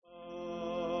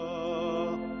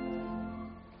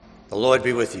The Lord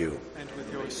be with you. And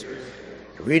with your spirit.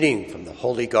 A reading from the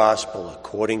Holy Gospel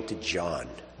according to John.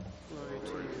 Glory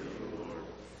to you, Lord.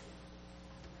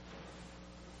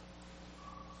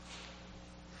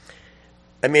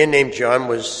 A man named John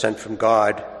was sent from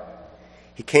God.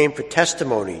 He came for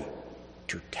testimony,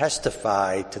 to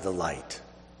testify to the light,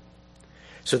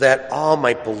 so that all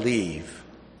might believe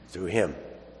through him.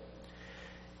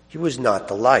 He was not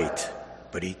the light,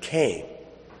 but he came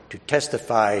to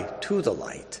testify to the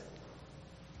light.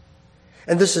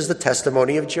 And this is the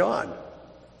testimony of John.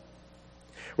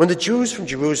 When the Jews from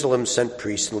Jerusalem sent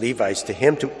priests and Levites to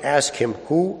him to ask him,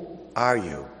 "Who are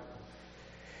you?"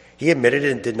 he admitted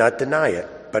and did not deny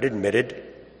it, but admitted,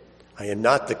 "I am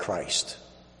not the Christ."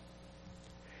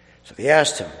 So they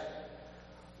asked him,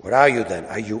 "What are you then?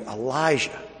 Are you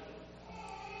Elijah?"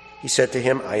 He said to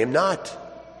him, "I am not."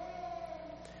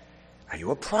 "Are you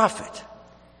a prophet?"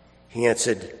 He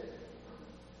answered,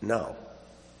 "No."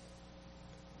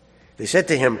 They said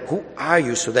to him, "Who are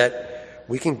you, so that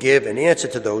we can give an answer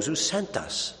to those who sent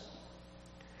us?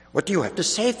 What do you have to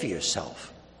say for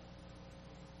yourself?"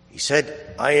 He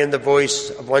said, "I am the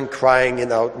voice of one crying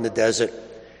out in the desert,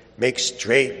 'Make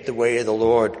straight the way of the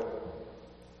Lord,'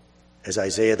 as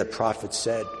Isaiah the prophet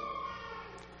said."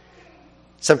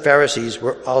 Some Pharisees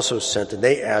were also sent, and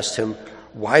they asked him,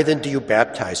 "Why then do you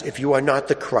baptize if you are not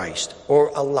the Christ,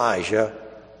 or Elijah,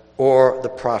 or the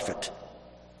prophet?"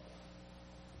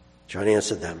 John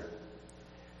answered them,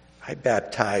 "I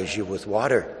baptize you with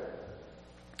water,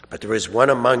 but there is one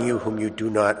among you whom you do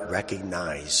not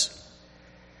recognize,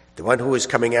 the one who is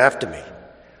coming after me,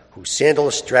 whose sandal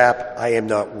strap I am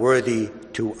not worthy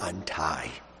to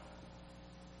untie."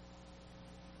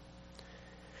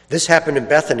 This happened in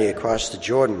Bethany across the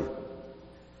Jordan,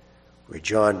 where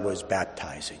John was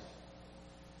baptizing.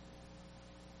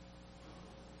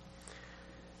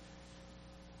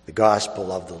 The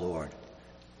Gospel of the Lord.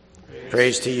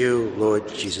 Praise to you, Lord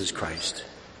Jesus Christ.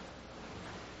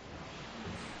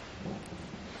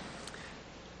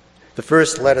 The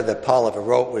first letter that Paul ever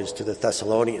wrote was to the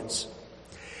Thessalonians.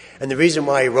 And the reason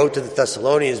why he wrote to the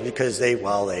Thessalonians is because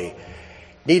they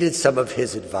needed some of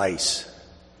his advice.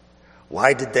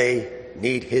 Why did they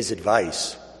need his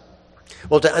advice?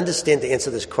 Well, to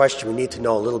answer this question, we need to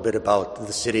know a little bit about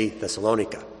the city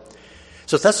Thessalonica.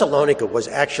 So Thessalonica was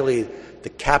actually the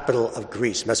capital of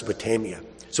Greece, Mesopotamia.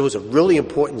 So it was a really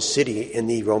important city in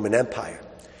the Roman Empire.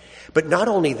 But not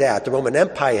only that, the Roman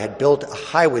Empire had built a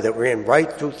highway that ran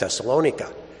right through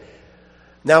Thessalonica.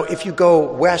 Now, if you go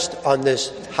west on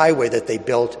this highway that they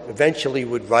built, eventually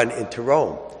would run into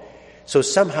Rome. So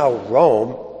somehow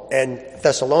Rome and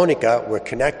Thessalonica were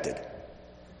connected.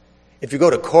 If you go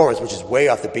to Corinth, which is way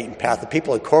off the beaten path, the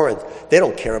people in Corinth, they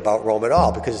don't care about Rome at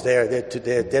all because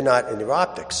they're not in their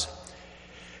optics.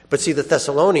 But see, the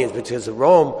Thessalonians, because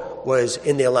Rome was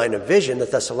in their line of vision, the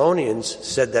Thessalonians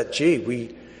said that,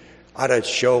 we ought to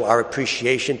show our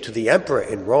appreciation to the emperor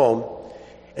in Rome.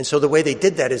 And so the way they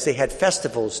did that is they had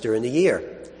festivals during the year.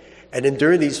 And then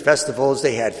during these festivals,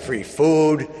 they had free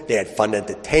food, they had fun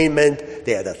entertainment,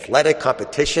 they had athletic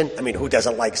competition. I mean, who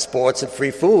doesn't like sports and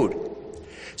free food?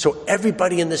 So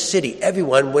everybody in the city,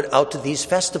 everyone went out to these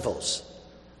festivals.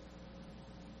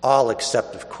 All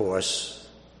except, of course,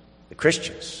 the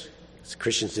Christians. The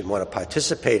Christians didn't want to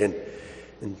participate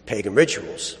in pagan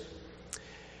rituals.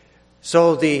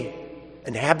 So the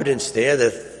inhabitants there, the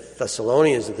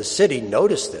Thessalonians of the city,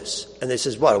 noticed this. And they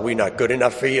says, "What, are we not good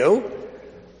enough for you?"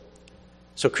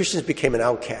 So Christians became an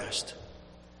outcast.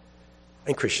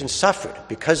 And Christians suffered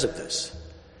because of this.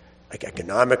 Like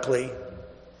economically,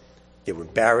 they were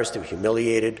embarrassed, they were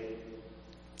humiliated.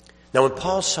 Now when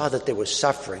Paul saw that they were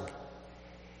suffering,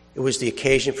 it was the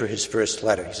occasion for his first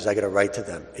letter. He says, "I got to write to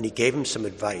them." And he gave them some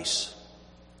advice.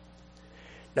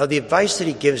 Now the advice that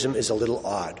he gives them is a little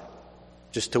odd,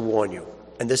 just to warn you.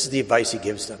 And this is the advice he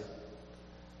gives them.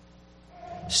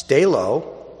 Stay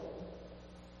low,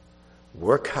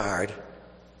 work hard,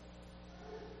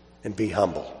 and be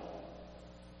humble.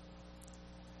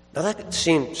 Now that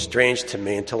seemed strange to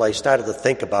me until I started to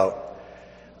think about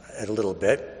it a little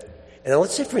bit. And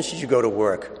let's say, for instance, you go to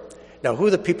work. Now, who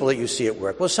are the people that you see at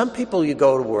work? Well, some people you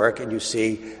go to work and you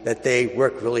see that they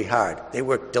work really hard. They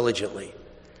work diligently,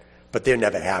 but they're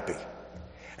never happy.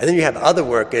 And then you have other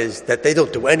workers that they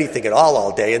don't do anything at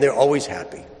all day, and they're always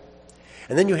happy.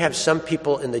 And then you have some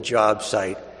people in the job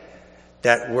site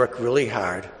that work really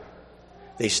hard.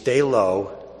 They stay low,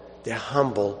 they're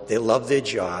humble, they love their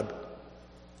job,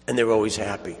 and they're always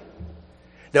happy.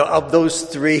 Now, of those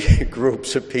three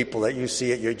groups of people that you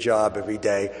see at your job every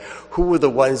day, who are the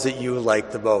ones that you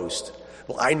like the most?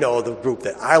 Well, I know the group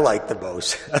that I like the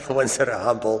most are the ones that are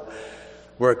humble,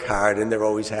 work hard, and they're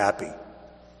always happy.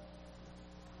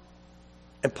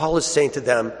 And Paul is saying to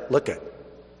them, look at,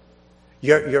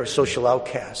 you're a social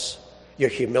outcast. You're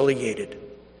humiliated.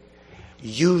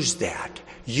 Use that.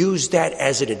 Use that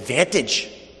as an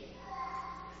advantage.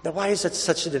 Now, why is that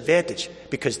such an advantage?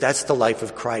 Because that's the life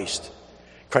of Christ.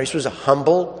 Christ was a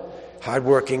humble,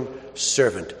 hardworking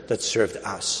servant that served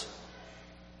us.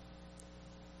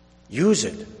 Use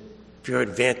it for your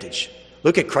advantage.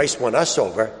 Look at Christ won us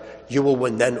over. You will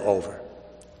win them over.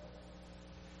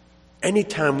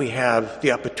 Anytime we have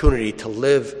the opportunity to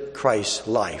live Christ's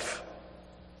life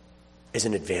is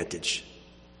an advantage.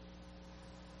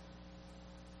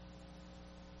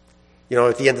 You know,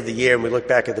 at the end of the year, and we look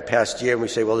back at the past year, and we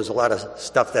say, well, there's a lot of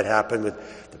stuff that happened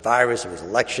with the virus. It was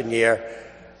election year.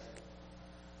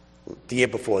 The year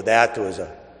before that, there was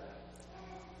a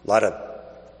lot of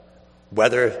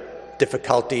weather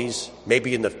difficulties.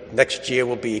 Maybe in the next year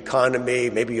will be economy,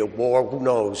 maybe a war, who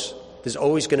knows? There's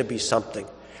always going to be something.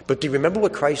 But do you remember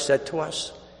what Christ said to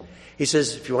us? He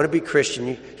says, if you want to be Christian,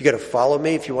 you got to follow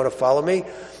me. If you want to follow me,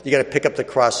 you got to pick up the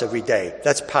cross every day.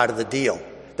 That's part of the deal.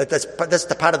 That's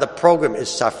the part of the program is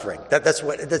suffering.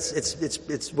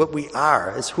 It's what we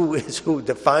are. It's who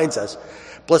defines us.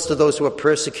 Blessed are those who are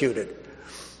persecuted.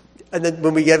 And then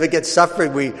when we ever get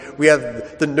suffering, we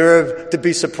have the nerve to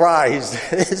be surprised.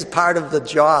 It's part of the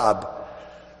job.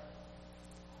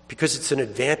 Because it's an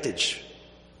advantage.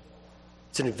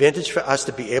 It's an advantage for us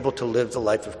to be able to live the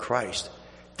life of Christ.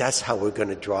 That's how we're going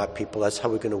to draw people. That's how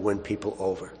we're going to win people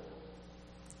over.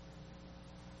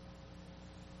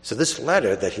 So this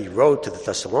letter that he wrote to the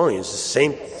Thessalonians,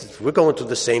 we're going through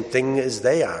the same thing as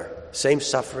they are. Same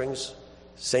sufferings,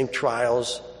 same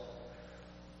trials.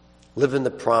 Live in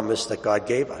the promise that God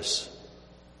gave us.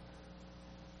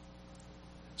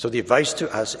 So the advice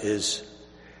to us is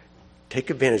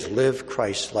take advantage, live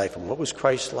Christ's life. And what was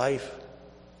Christ's life?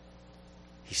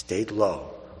 He stayed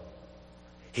low.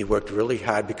 He worked really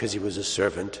hard because he was a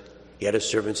servant. He had a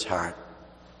servant's heart.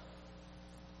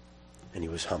 And he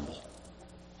was humble.